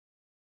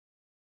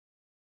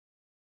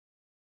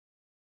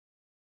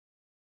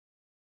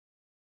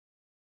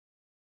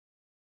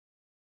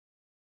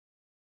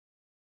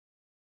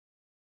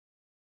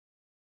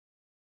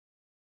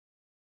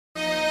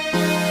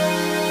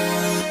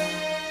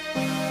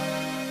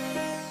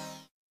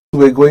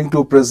we're going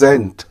to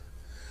present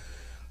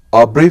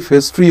a brief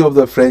history of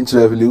the French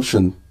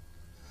Revolution,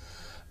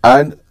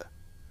 and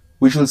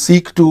we shall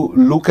seek to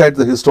look at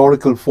the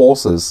historical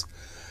forces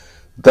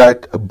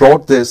that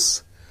brought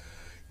this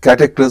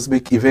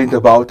cataclysmic event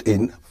about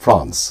in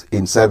France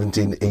in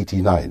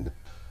 1789.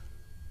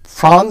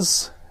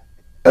 France,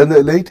 in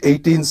the late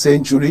 18th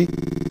century,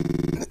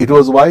 it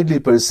was widely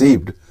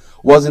perceived,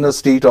 was in a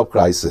state of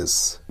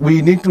crisis.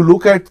 We need to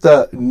look at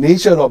the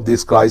nature of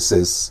this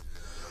crisis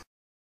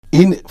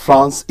in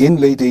France in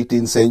late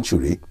 18th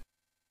century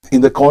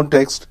in the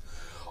context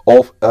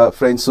of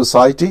French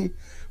society,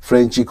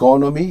 French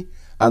economy,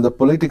 and the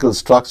political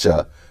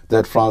structure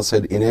that France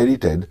had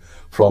inherited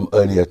from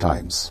earlier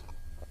times.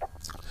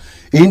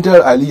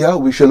 Inter alia,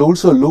 we shall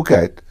also look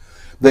at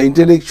the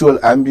intellectual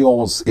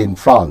ambience in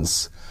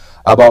France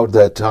about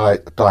that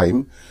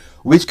time,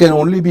 which can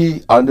only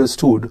be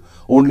understood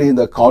only in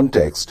the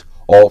context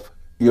of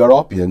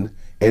European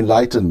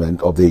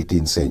enlightenment of the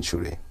 18th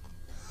century.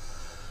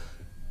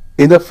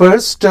 In the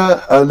first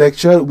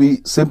lecture,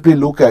 we simply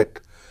look at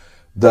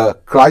the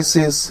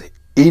crisis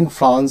in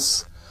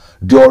France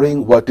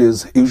during what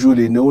is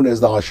usually known as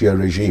the Ancien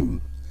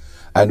regime,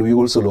 and we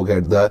also look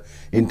at the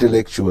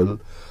intellectual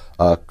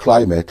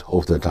climate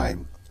of the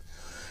time.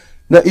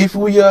 Now, if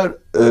we are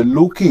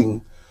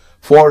looking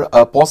for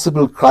a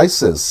possible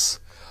crisis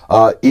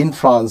in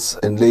France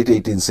in late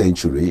 18th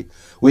century,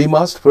 we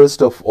must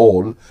first of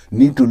all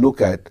need to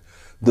look at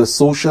the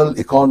social,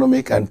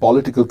 economic and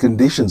political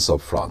conditions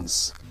of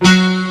France.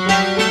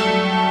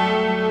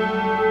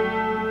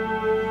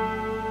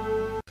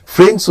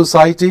 French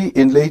society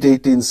in late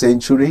 18th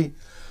century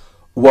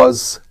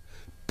was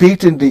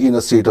patently in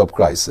a state of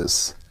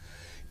crisis.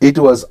 It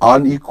was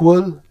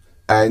unequal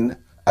and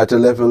at a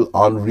level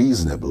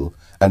unreasonable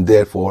and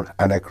therefore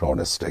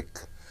anachronistic.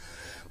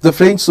 The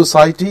French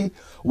society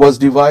was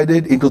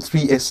divided into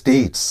three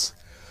estates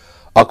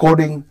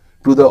according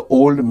to the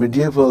old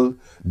medieval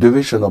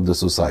division of the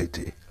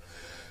society.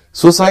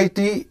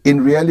 Society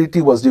in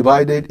reality was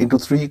divided into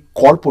three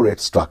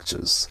corporate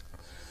structures.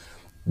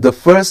 The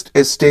first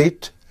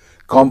estate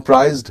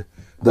comprised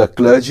the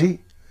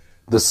clergy,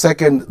 the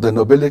second the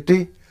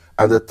nobility,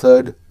 and the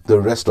third the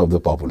rest of the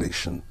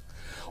population.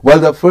 While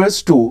the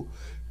first two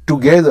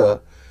together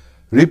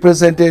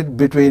represented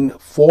between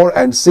 4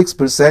 and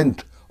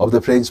 6% of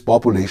the French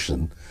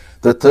population,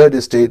 the third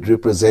estate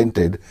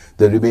represented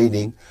the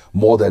remaining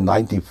more than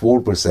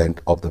 94%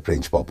 of the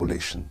French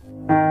population.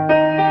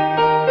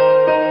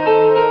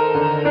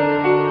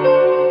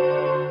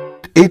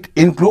 It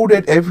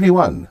included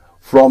everyone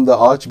from the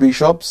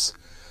archbishops,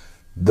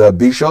 the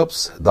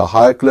bishops, the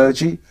higher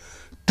clergy,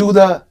 to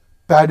the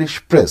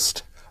parish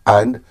priest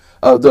and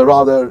the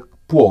rather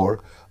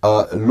poor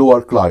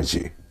lower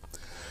clergy.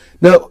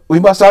 Now, we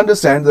must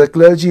understand that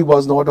clergy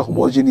was not a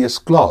homogeneous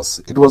class.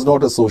 It was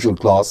not a social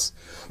class.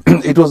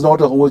 It was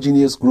not a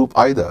homogeneous group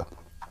either.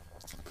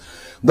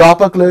 The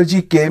upper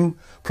clergy came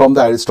from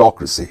the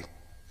aristocracy,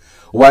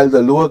 while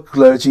the lower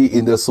clergy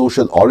in their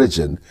social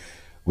origin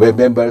were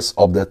members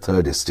of the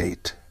third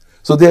estate.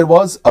 So there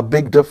was a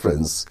big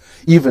difference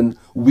even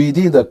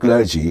within the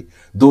clergy,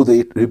 though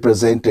they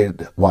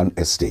represented one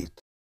estate.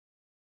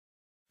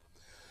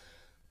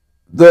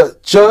 The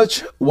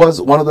church was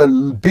one of the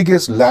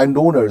biggest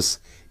landowners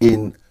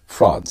in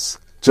France.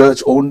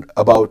 Church owned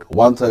about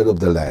 1/3 of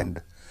the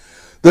land.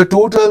 The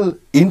total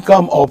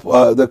income of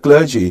the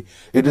clergy,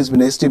 it has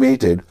been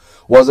estimated,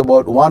 was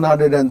about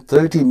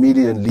 130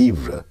 million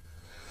livres.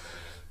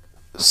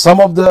 Some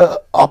of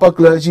the upper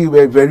clergy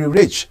were very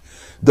rich.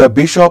 The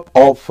Bishop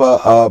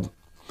of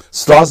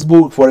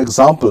Strasbourg, for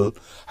example,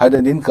 had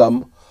an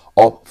income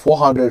of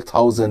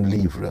 400,000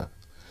 livres.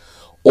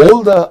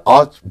 All the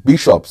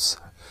archbishops,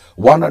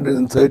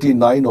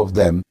 139 of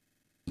them,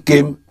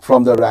 came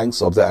from the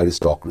ranks of the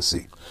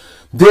aristocracy.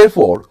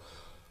 Therefore,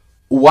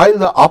 while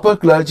the upper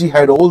clergy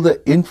had all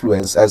the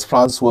influence, as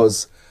France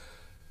was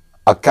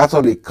a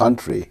Catholic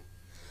country,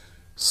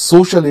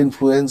 social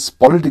influence,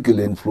 political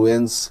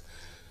influence,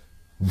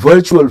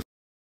 virtual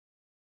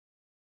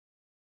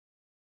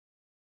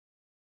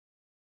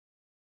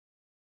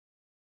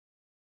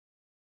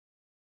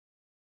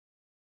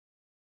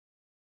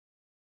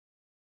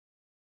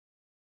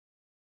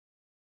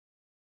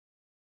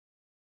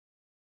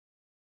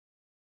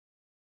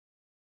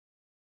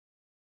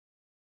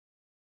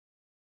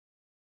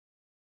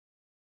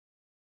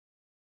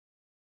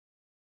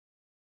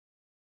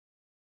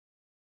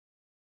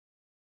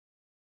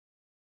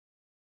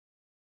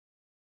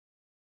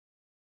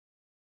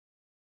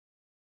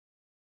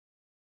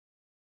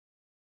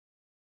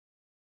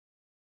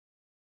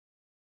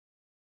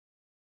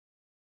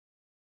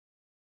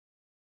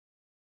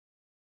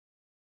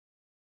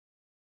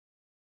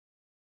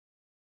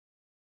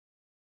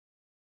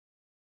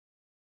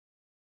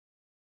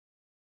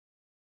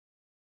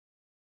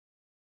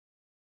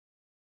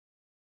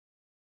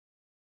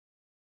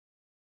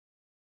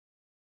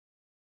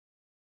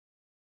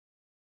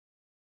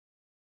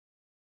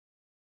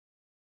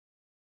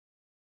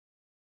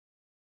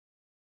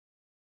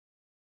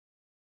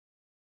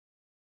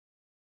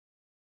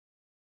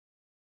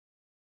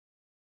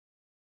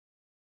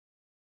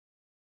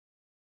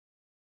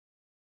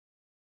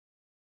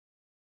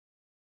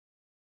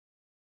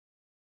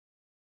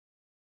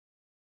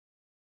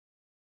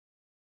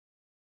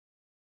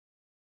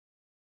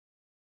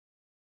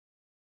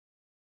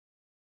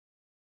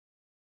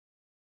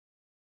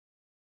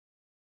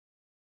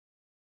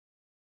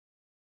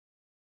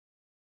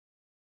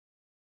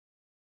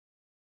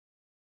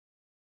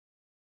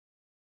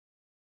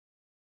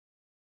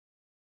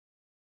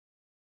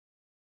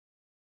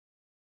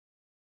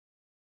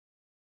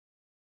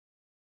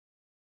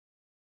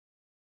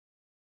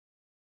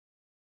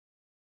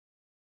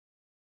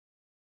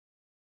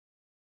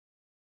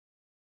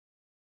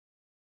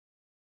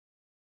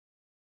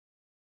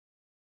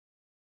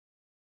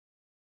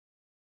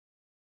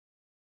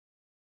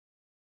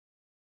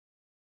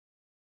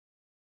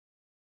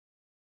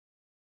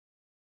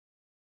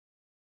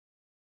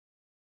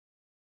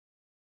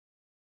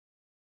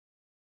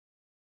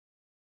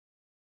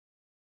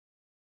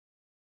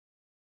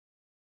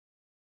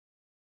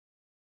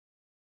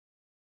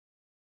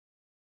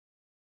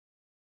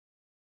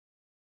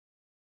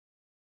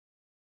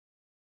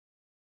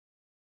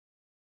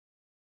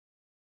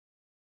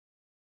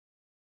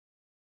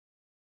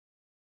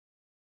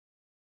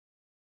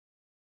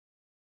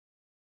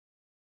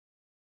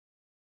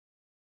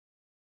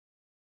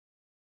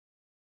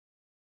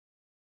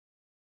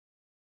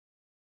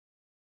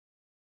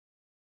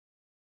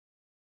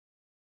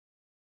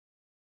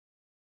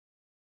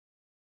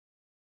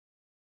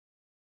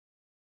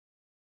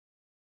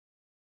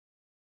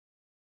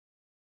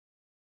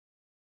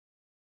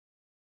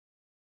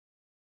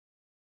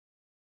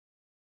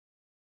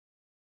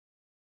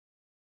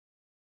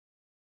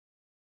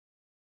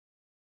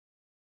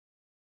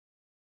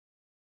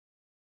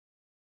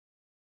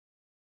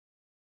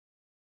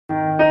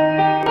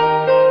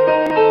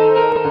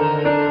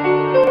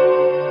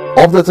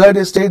Of the third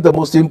estate, the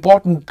most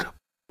important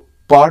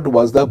part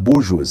was the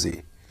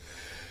bourgeoisie.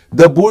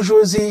 The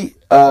bourgeoisie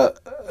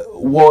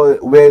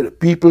were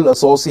people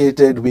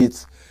associated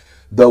with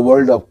the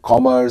world of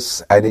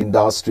commerce and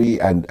industry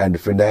and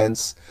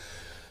finance.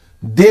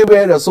 They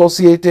were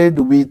associated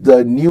with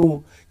the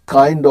new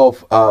kind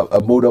of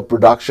mode of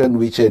production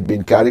which had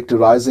been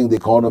characterizing the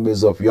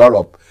economies of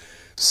Europe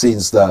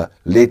since the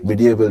late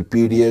medieval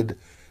period,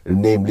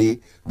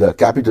 namely the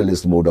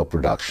capitalist mode of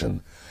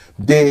production.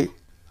 They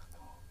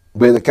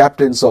were the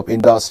captains of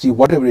industry.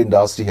 Whatever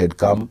industry had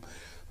come,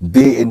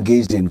 they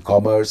engaged in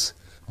commerce.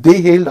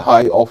 They held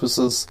high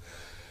offices,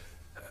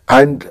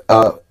 and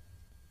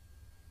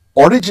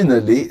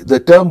originally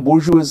the term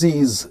bourgeoisie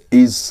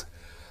is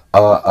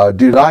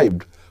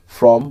derived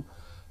from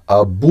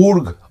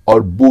bourg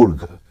or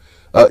bourg.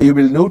 You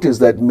will notice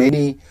that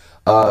many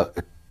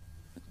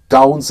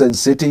towns and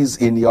cities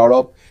in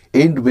Europe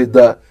end with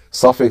the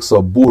suffix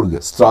of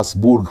bourg,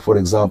 Strasbourg, for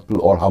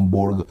example, or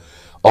Hamburg,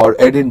 or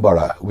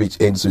Edinburgh, which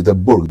ends with a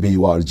burg,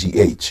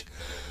 B-U-R-G-H.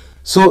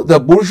 So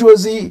the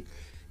bourgeoisie,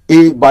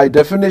 by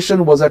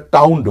definition, was a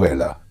town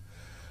dweller,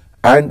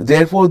 and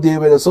therefore they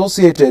were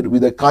associated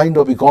with the kind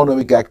of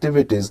economic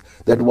activities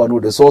that one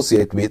would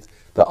associate with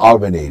the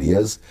urban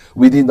areas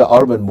within the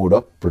urban mode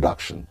of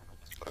production.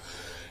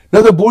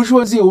 Now the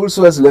bourgeoisie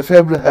also, as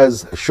Lefebvre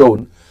has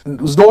shown,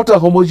 was not a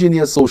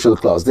homogeneous social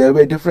class. There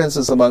were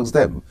differences amongst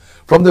them,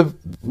 from the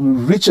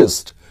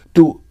richest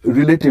to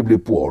relatively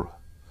poor.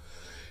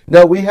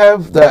 Now we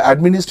have the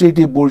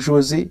administrative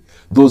bourgeoisie,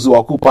 those who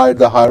occupied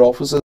the higher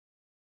offices.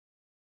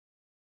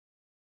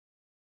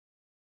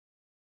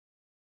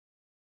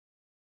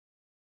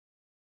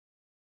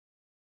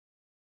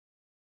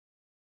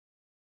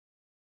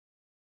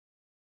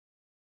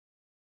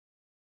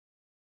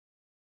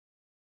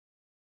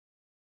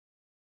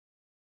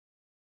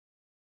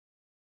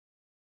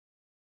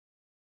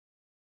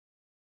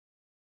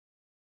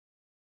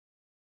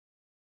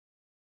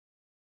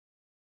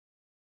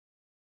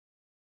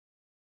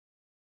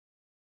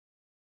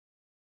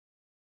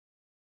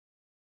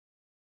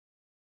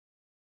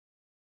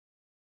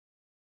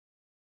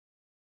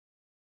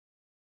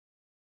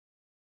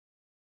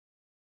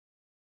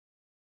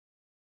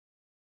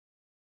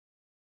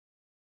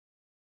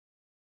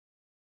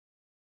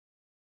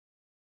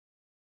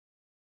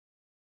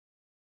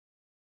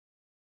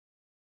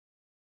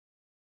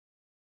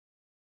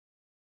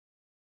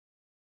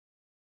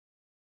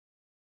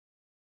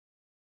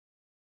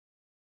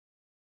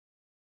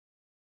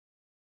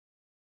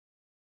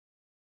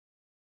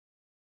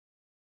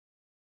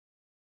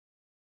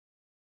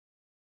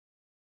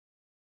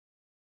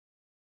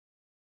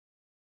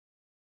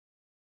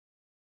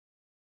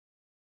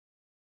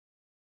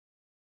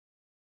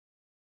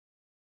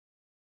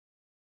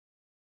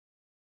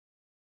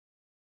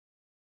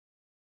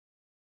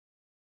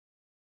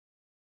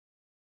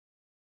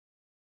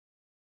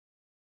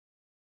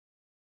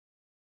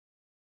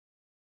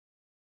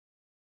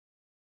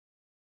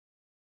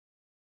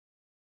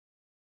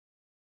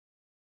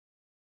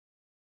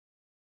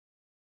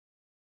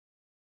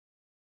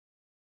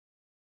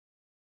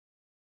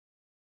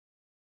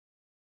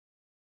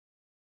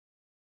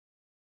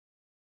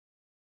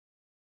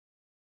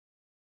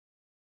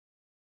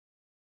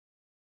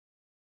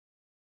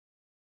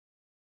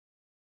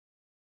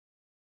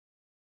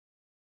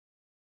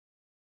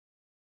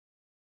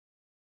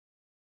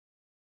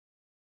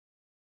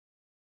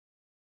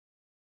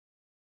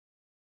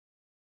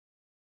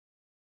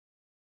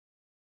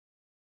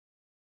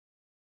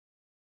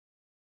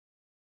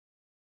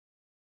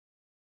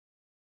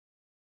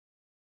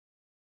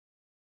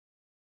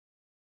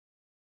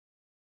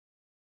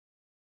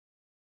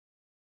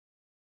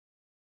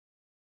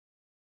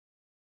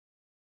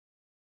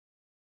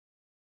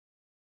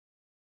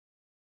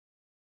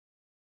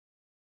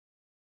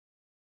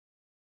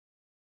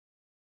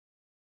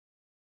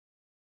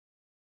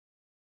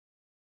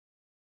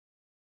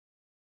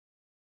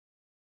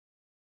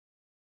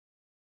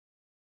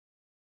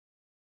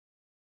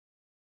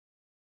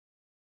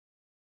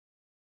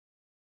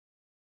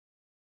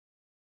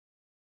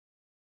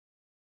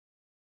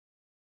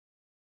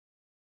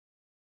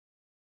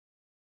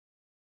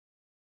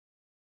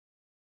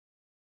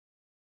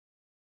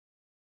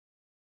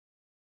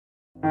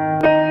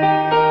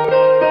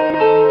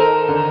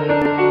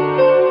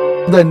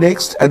 The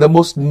next and the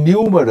most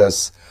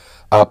numerous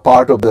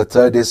part of the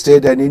third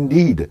estate, and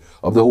indeed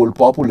of the whole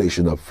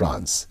population of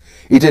France,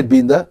 it had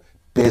been the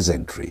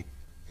peasantry.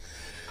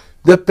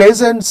 The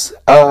peasants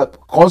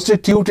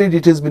constituted,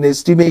 it has been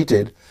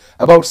estimated,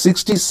 about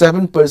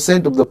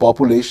 67% of the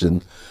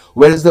population,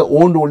 whereas they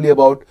owned only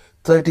about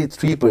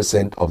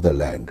 33% of the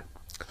land.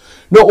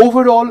 Now,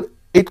 overall,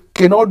 it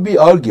cannot be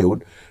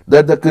argued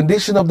that the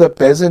condition of the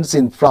peasants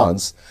in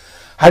France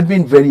had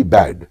been very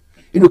bad.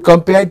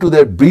 Compared to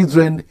their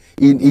brethren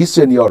in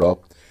Eastern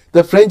Europe,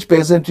 the French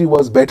peasantry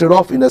was better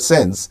off in a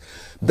sense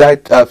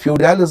that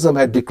feudalism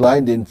had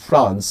declined in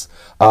France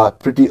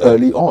pretty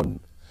early on.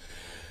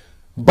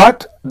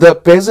 But the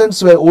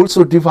peasants were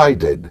also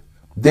divided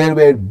There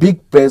were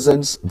big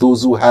peasants,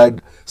 those who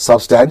had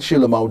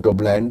substantial amount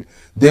of land.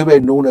 They were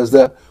known as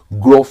the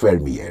gros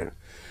fermiers.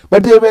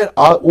 But there were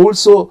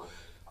also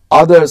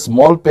other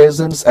small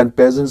peasants and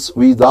peasants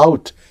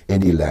without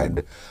any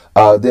land.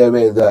 There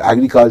were the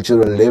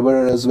agricultural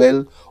laborer as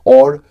well,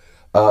 or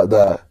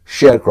the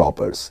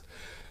sharecroppers.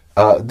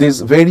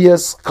 These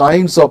various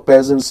kinds of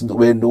peasants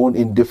were known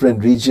in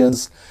different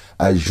regions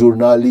as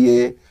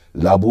journaliers,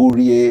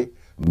 labouriers,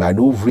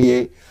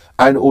 manouvriers,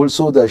 and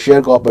also the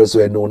sharecroppers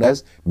were known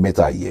as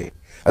métayers.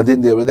 And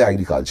then there were the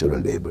agricultural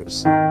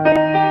laborers.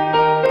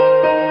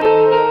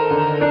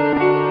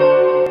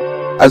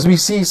 As we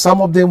see,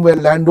 some of them were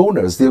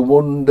landowners. They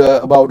owned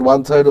about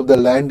 1/3 of the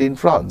land in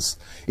France.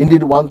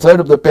 Indeed, 1/3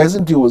 of the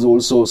peasantry was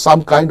also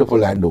some kind of a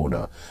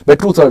landowner, but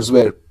 2/3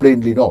 were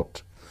plainly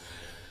not.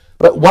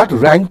 But what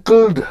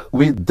rankled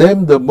with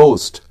them the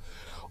most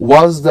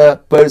was the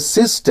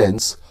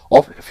persistence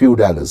of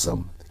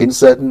feudalism in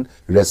certain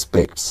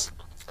respects.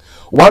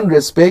 One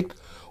respect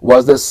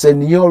was the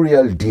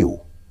seigneurial due.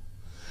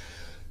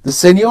 The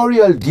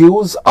seigneurial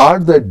dues are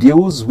the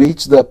dues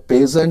which the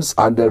peasants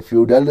under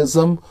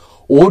feudalism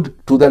owed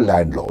to the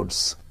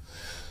landlords.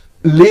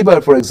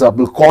 Labor, for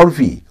example,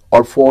 corvée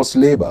or forced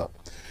labor.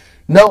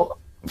 Now,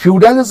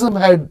 feudalism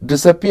had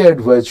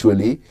disappeared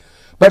virtually,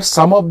 but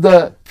some of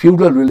the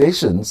feudal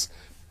relations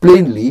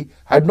plainly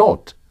had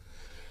not.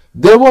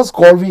 There was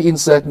corvée in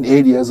certain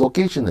areas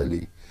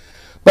occasionally,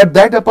 but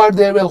that apart,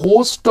 there were a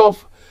host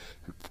of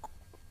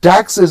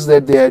taxes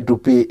that they had to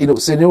pay,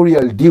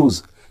 seigneurial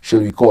dues, shall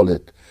we call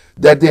it,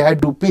 that they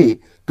had to pay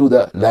to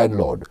the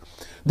landlord.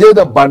 They were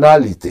the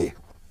banalité,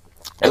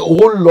 a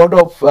whole lot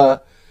of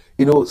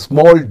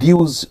small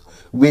dues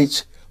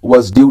which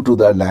was due to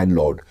the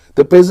landlord.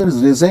 The peasants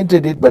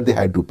resented it, but they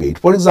had to pay it.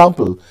 For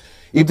example,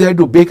 if they had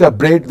to bake a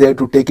bread, they had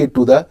to take it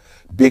to the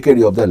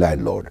bakery of the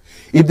landlord.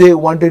 If they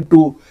wanted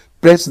to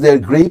press their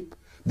grape,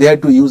 they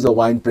had to use the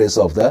wine press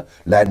of the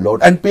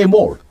landlord and pay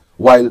more,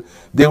 while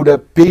they would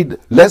have paid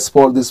less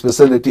for this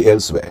facility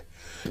elsewhere.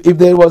 If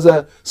there was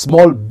a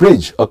small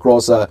bridge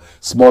across a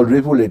small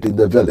rivulet in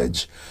the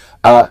village,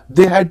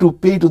 they had to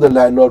pay to the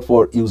landlord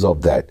for use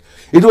of that.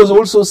 It was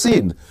also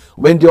seen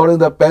when during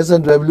the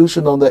peasant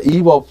revolution on the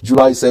eve of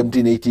July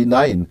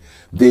 1789,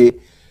 they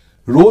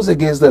rose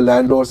against the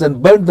landlords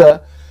and burnt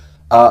the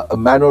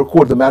manor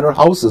court, the manor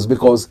houses,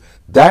 because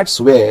that's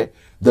where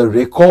the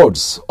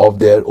records of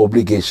their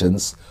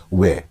obligations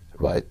were,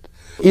 right?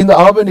 In the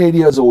urban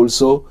areas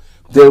also,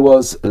 there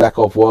was lack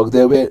of work.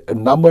 There were a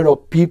number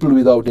of people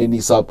without any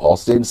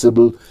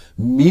ostensible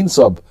means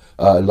of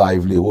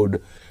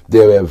livelihood.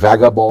 There were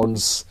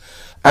vagabonds.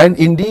 And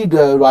indeed,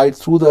 right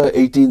through the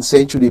 18th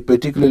century,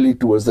 particularly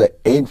towards the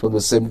end, from the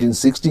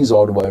 1760s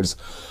onwards,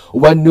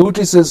 one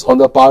notices on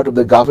the part of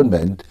the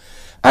government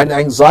an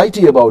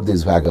anxiety about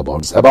these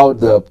vagabonds, about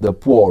the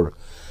poor,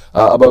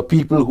 about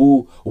people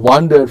who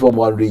wandered from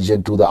one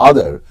region to the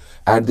other,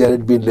 and there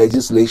had been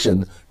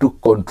legislation to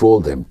control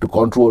them, to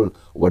control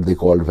what they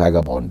called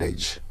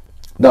vagabondage.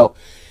 Now,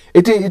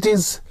 it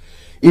is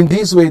in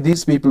this way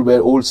these people were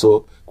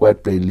also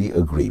quite plainly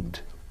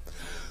aggrieved.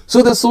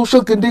 So the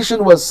social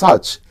condition was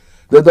such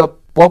that the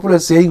popular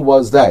saying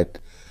was that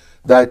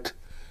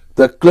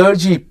the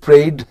clergy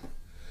prayed,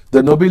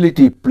 the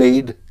nobility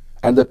played,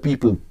 and the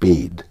people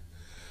paid.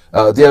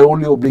 Their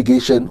only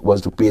obligation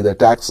was to pay the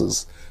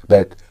taxes,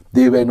 but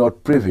they were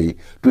not privy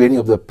to any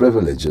of the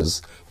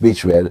privileges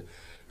which were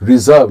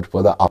reserved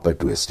for the upper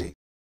to estate.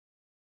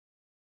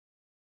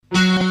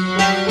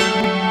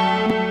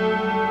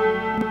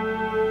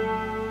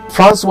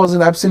 France was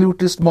an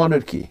absolutist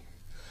monarchy.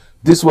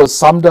 This was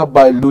summed up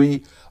by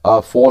Louis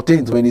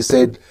XIV when he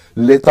said,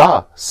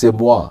 "L'État, c'est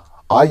moi,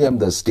 I am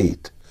the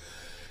state."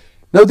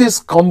 Now this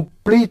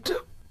complete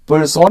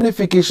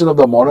personification of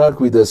the monarch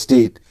with the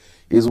state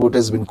is what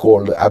has been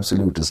called the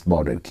absolutist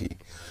monarchy.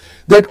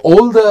 That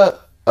all the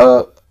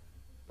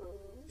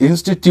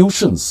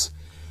institutions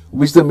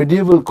which the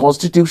medieval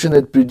constitution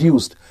had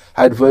produced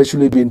had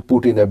virtually been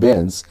put in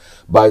abeyance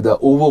by the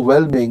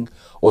overwhelming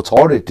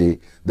authority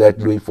that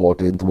Louis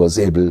XIV was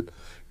able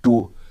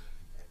to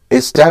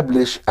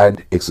establish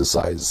and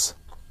exercise.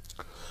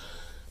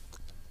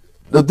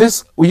 Now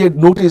this, we had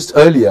noticed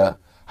earlier,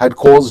 had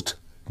caused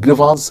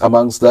grievance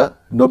amongst the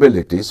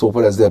nobility so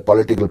far as their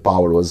political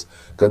power was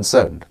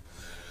concerned.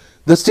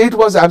 The state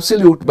was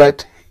absolute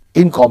but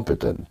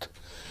incompetent.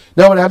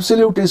 Now an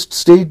absolutist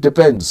state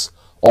depends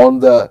on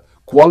the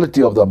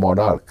quality of the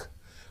monarch.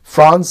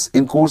 France,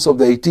 in course of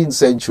the 18th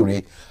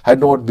century, had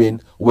not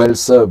been well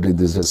served in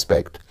this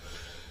respect.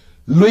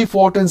 Louis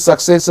XIV's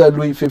successor,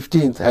 Louis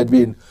XV, had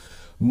been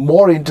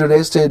more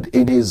interested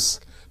in his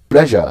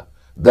pleasure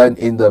than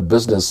in the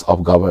business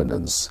of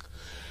governance.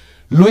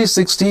 Louis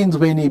XVI,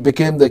 when he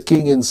became the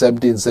king in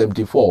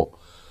 1774,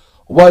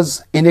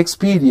 was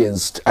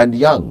inexperienced and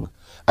young,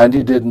 and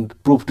he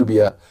didn't prove to be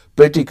a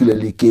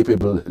particularly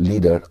capable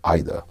leader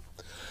either.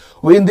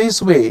 In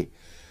this way,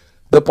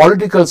 the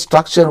political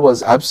structure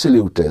was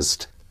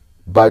absolutist,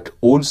 but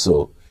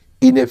also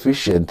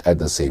inefficient at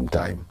the same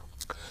time.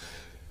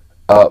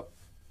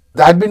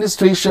 The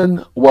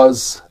administration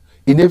was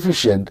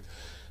inefficient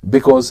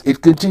because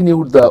it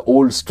continued the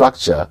old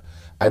structure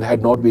and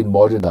had not been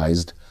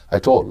modernized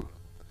at all.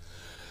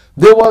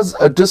 There was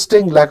a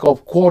distinct lack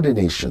of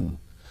coordination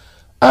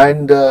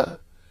and a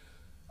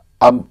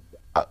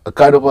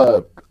kind of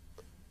a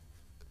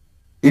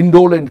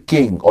indolent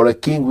king, or a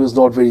king who is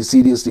not very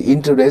seriously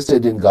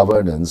interested in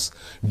governance,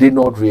 did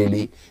not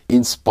really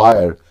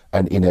inspire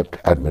an inept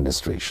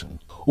administration.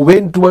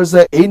 When towards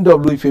the end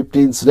of Louis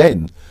XV's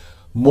reign,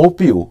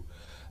 Maupeou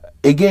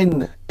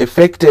again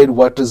effected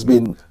what has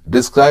been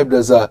described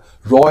as a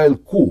royal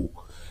coup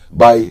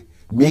by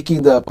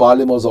making the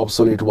parliaments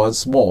obsolete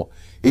once more,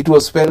 it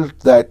was felt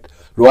that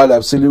royal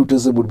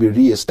absolutism would be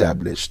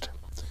re-established.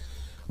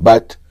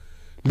 But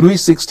Louis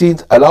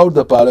XVI allowed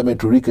the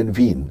parliament to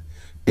reconvene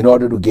in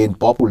order to gain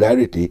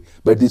popularity,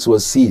 but this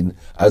was seen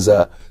as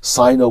a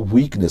sign of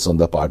weakness on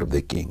the part of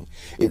the king.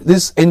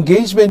 This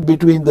engagement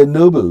between the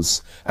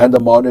nobles and the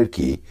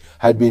monarchy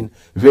had been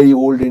very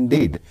old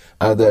indeed,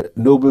 and the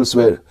nobles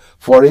were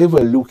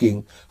forever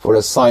looking for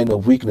a sign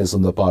of weakness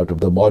on the part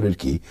of the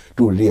monarchy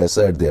to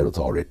reassert their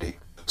authority.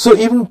 So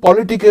even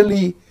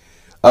politically,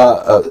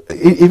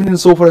 even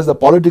insofar as the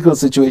political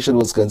situation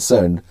was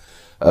concerned,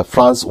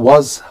 France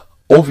was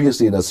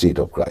obviously in a state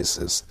of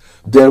crisis.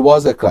 There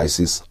was a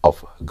crisis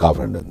of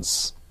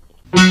governance.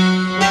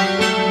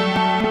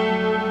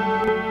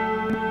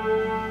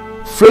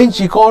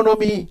 French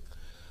economy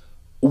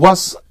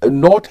was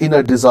not in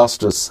a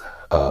disastrous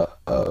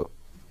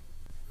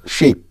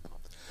shape.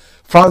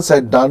 France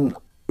had done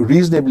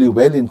reasonably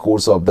well in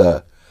course of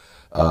the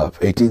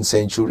 18th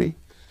century.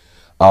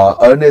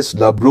 Ernest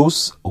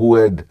Labrousse, who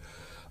had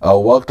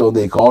worked on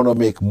the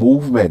economic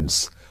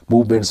movements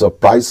of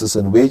prices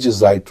and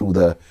wages right through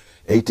the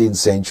 18th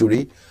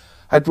century,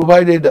 had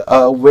provided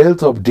a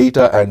wealth of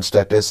data and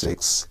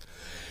statistics.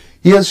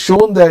 He has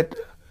shown that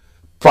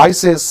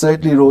prices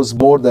certainly rose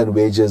more than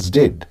wages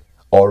did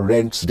or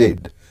rents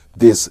did.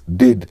 This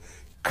did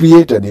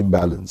create an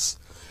imbalance.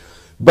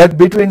 But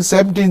between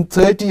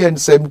 1730 and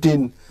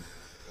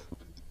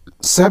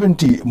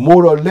 1770,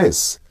 more or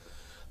less,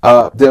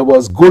 there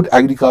was good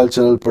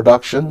agricultural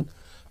production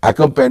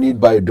accompanied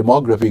by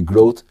demographic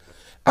growth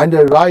and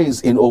a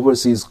rise in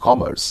overseas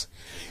commerce.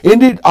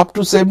 Indeed, up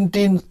to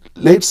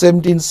late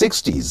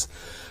 1760s,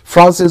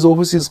 France's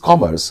overseas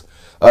commerce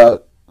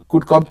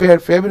could compare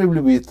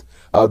favorably with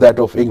that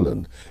of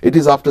England. It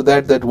is after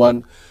that that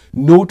one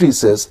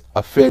notices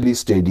a fairly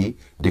steady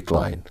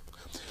decline.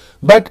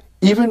 But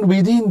even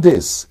within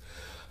this,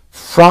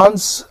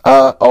 France's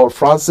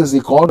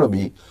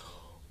economy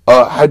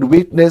had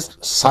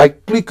witnessed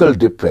cyclical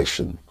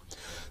depression,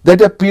 that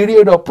a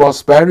period of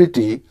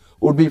prosperity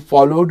would be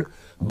followed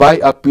by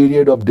a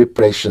period of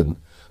depression.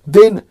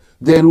 Then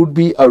there would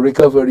be a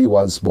recovery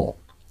once more.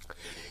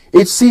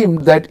 It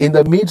seemed that in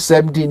the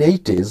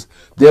mid-1780s,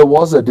 there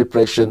was a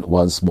depression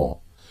once more.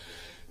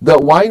 The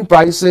wine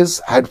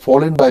prices had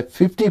fallen by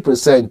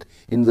 50%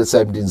 in the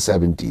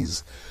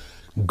 1770s.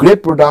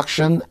 Grape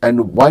production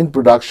and wine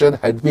production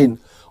had been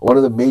one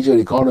of the major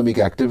economic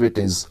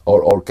activities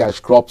or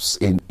cash crops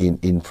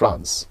in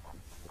France.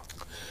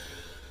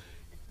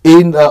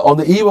 On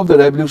the eve of the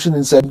revolution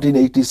in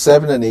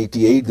 1787 and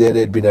 88, there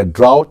had been a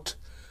drought,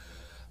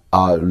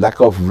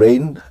 lack of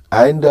rain,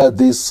 and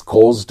this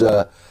caused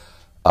a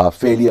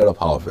failure of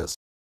harvest.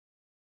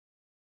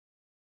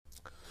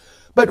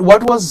 But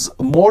what was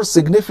more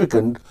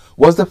significant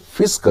was the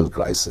fiscal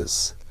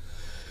crisis.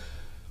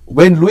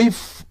 When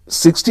Louis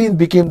XVI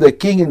became the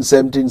king in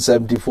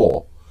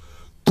 1774,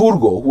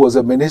 Turgot, who was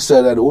a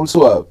minister and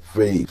also a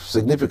very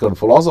significant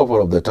philosopher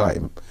of the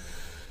time,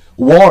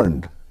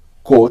 warned,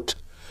 quote,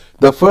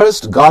 the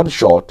first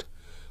gunshot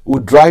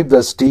would drive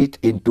the state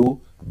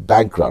into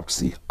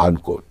bankruptcy,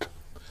 unquote.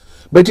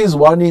 But his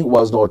warning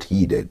was not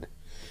heeded.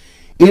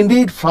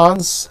 Indeed,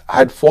 France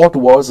had fought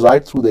wars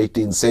right through the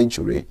 18th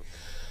century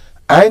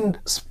and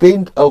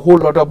spent a whole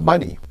lot of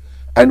money.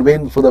 And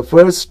when for the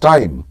first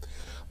time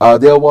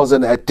there was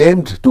an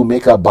attempt to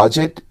make a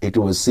budget, it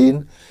was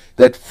seen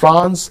that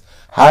France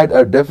had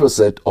a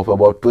deficit of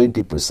about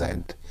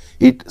 20%.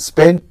 It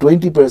spent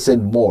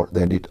 20% more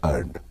than it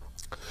earned.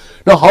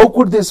 Now, how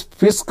could this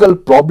fiscal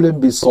problem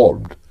be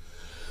solved?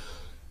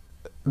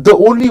 The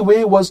only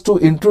way was to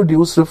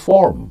introduce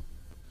reform,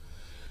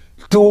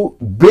 to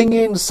bring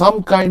in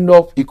some kind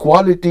of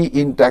equality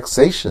in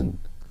taxation,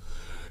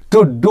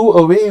 to do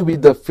away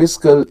with the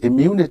fiscal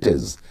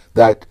immunities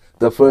that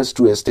the first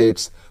two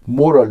estates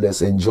more or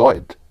less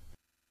enjoyed.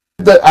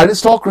 The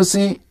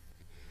aristocracy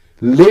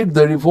led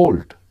the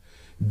revolt.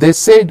 They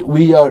said,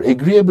 we are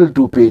agreeable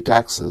to pay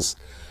taxes,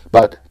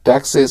 but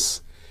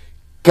taxes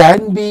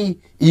can be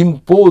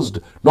imposed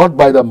not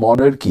by the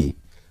monarchy,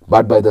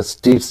 but by the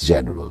States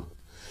General.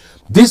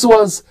 This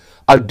was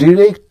a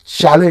direct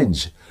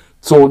challenge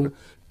thrown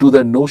to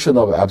the notion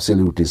of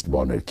absolutist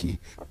monarchy.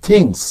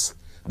 Things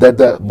that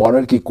the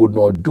monarchy could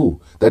not do,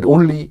 that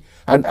only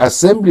an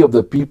assembly of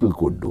the people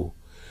could do.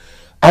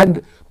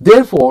 And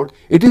therefore,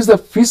 it is the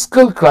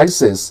fiscal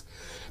crisis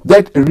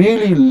that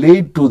really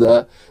led to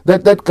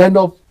that kind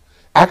of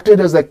acted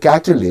as a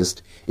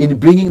catalyst in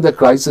bringing the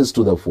crisis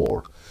to the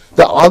fore.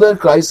 The other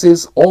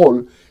crises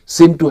all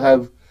seem to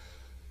have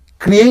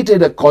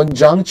created a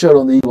conjuncture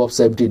on the eve of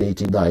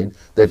 1789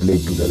 that led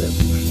to the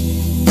revolution.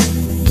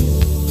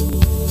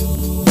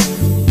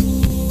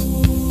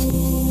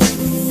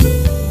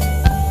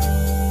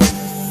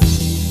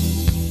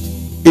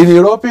 In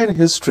European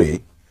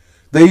history,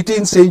 the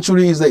 18th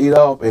century is the era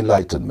of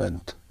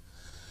enlightenment.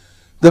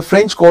 The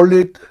French called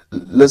it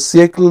le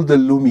siècle de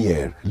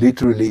lumière,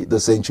 literally the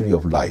century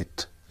of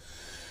light.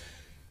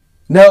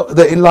 Now,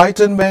 the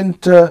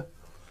Enlightenment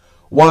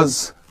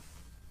was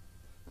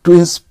to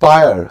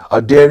inspire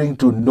a daring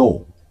to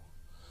know,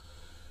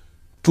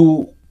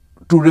 to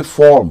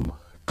reform,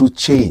 to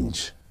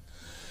change.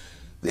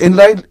 The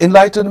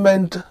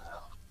Enlightenment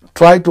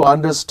tried to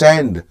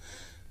understand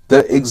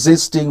the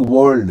existing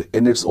world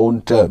in its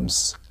own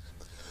terms.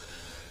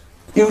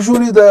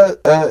 Usually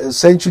the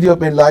century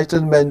of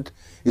enlightenment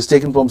is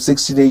taken from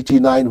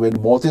 1689 when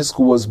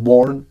Montesquieu was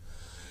born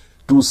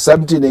to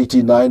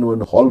 1789 when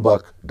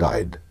Holbach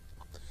died.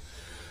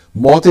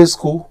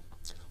 Montesquieu,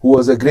 who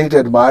was a great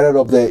admirer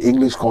of the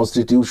English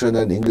constitution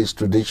and English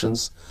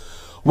traditions,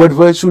 who had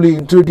virtually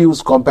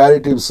introduced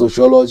comparative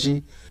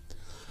sociology.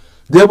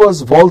 There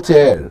was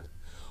Voltaire,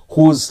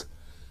 whose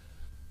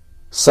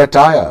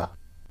satire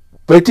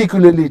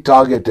particularly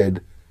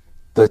targeted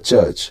the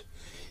church.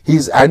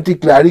 His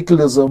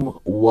anti-clericalism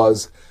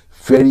was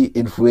very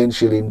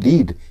influential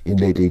indeed in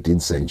late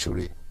 18th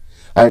century.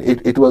 And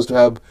it was to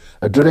have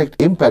a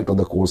direct impact on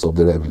the course of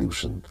the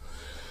revolution.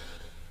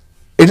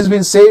 It has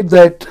been said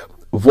that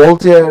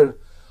Voltaire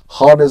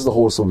harnessed the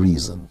horse of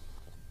reason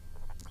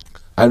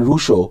and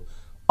Rousseau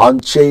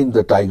unchained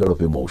the tiger of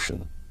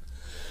emotion.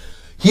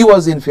 He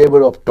was in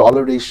favor of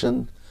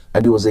toleration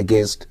and he was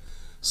against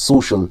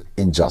social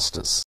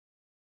injustice.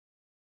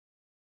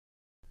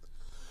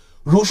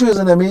 Rousseau is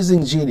an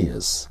amazing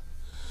genius,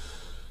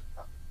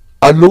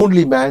 a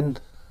lonely man,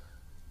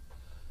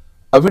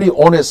 a very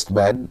honest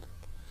man.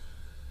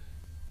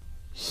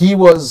 He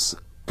was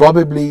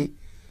probably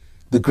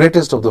the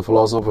greatest of the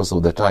philosophers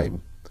of the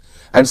time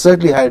and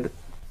certainly had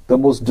the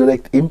most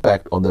direct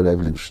impact on the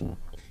revolution.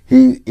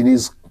 In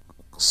his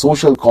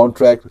social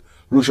contract,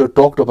 Rousseau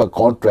talked of a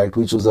contract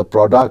which was a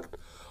product of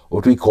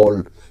what we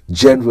call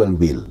general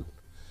will,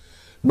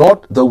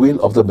 not the will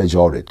of the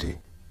majority.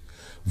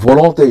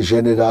 Volonté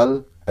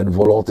générale and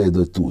volonté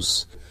de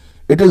tous.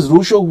 It is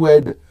Rousseau who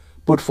had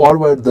put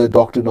forward the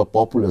doctrine of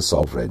popular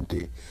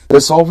sovereignty. The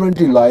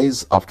sovereignty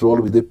lies, after all,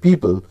 with the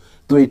people,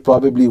 though it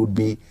probably would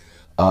be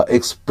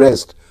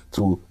expressed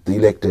through the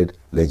elected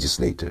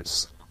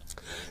legislators.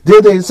 They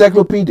are the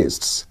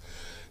encyclopedists,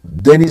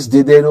 Denis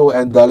Diderot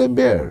and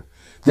D'Alembert.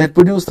 They had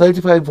produced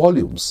 35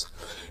 volumes.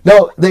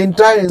 Now, the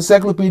entire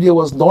encyclopedia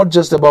was not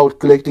just about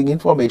collecting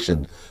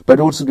information, but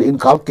also to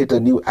inculcate a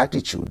new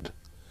attitude.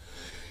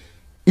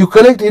 You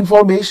collect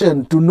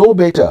information to know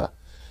better,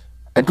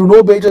 and to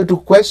know better, to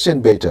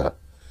question better,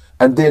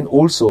 and then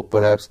also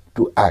perhaps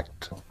to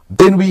act.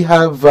 Then we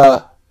have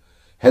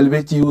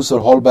Helvetius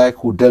or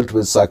Holbach, who dealt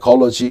with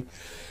psychology.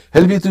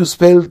 Helvetius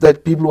felt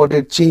that people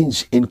wanted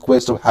change in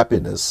quest of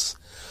happiness,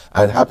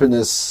 and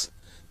happiness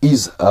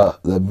is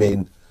the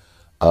main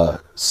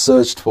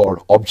searched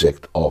for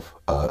object of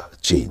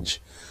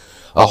change.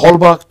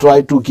 Holbach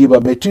tried to give a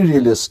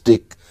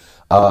materialistic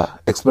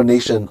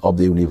explanation of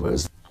the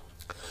universe.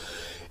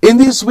 In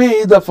this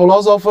way, the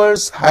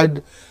philosophers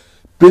had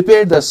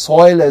prepared the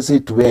soil, as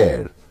it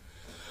were,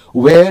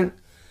 where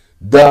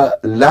the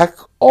lack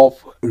of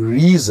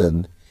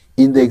reason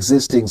in the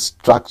existing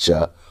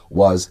structure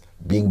was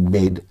being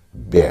made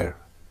bare.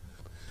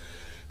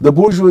 The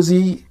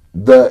bourgeoisie,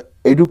 the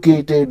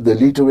educated, the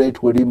literate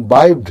who had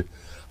imbibed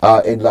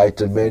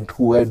enlightenment,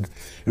 who had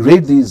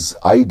read these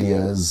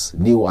ideas,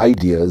 new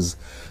ideas,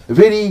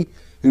 very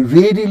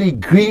readily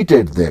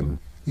greeted them,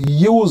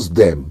 used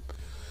them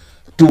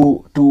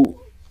to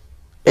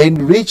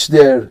enrich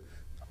their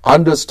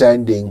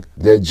understanding,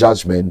 their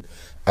judgment,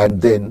 and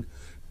then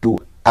to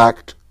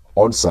act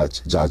on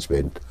such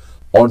judgment,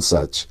 on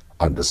such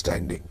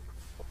understanding.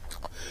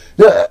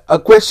 Now, a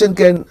question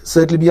can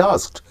certainly be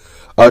asked.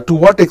 To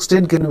what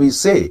extent can we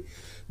say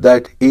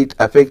that it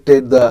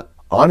affected the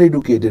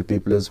uneducated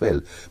people as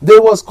well?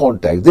 There was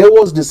contact, there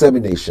was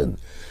dissemination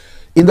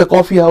in the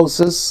coffee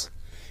houses,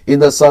 in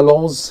the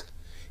salons,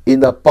 in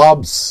the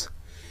pubs,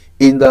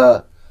 in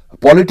the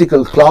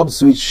political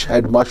clubs which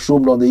had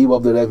mushroomed on the eve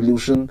of the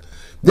revolution.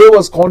 There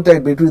was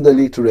contact between the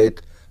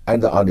literate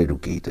and the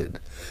uneducated.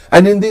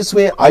 And in this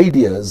way,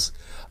 ideas,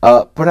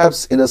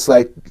 perhaps in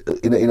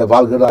a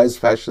vulgarized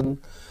fashion,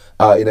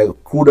 in a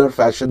cruder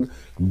fashion,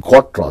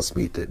 got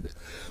transmitted.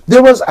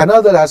 There was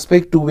another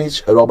aspect to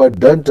which Robert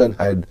Dunton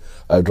had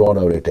drawn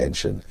our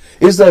attention,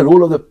 is the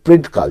role of the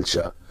print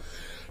culture.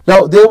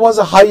 Now, there was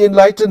a high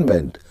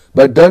enlightenment,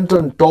 but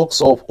Dunton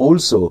talks of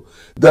also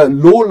the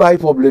low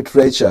life of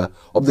literature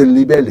of the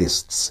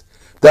libellists,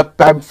 the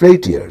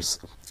pamphleteers.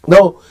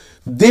 Now,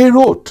 they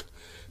wrote,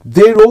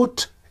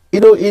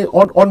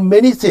 on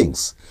many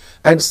things,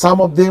 and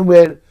some of them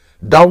were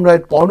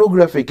downright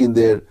pornographic in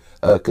their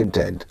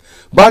content.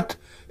 But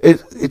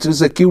It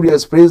is a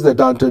curious phrase that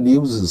Danton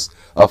uses,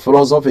 a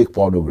philosophic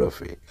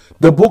pornography.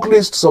 The book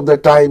lists of the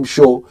time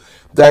show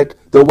that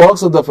the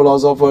works of the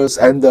philosophers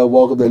and the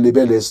work of the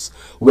libellists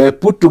were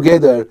put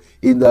together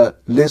in the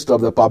list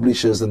of the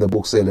publishers and the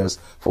booksellers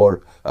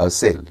for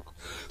sale.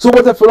 So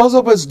what the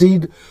philosophers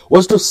did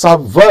was to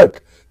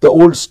subvert the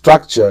old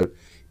structure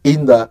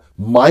in the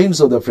minds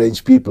of the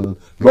French people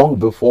long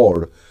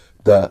before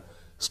the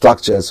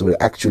structures were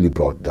actually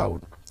brought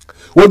down.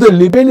 What the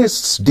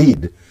libellists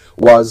did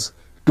was,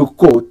 to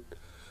quote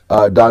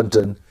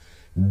Danton,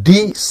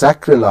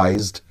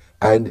 desacralized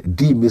and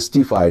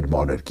demystified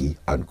monarchy,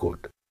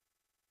 unquote.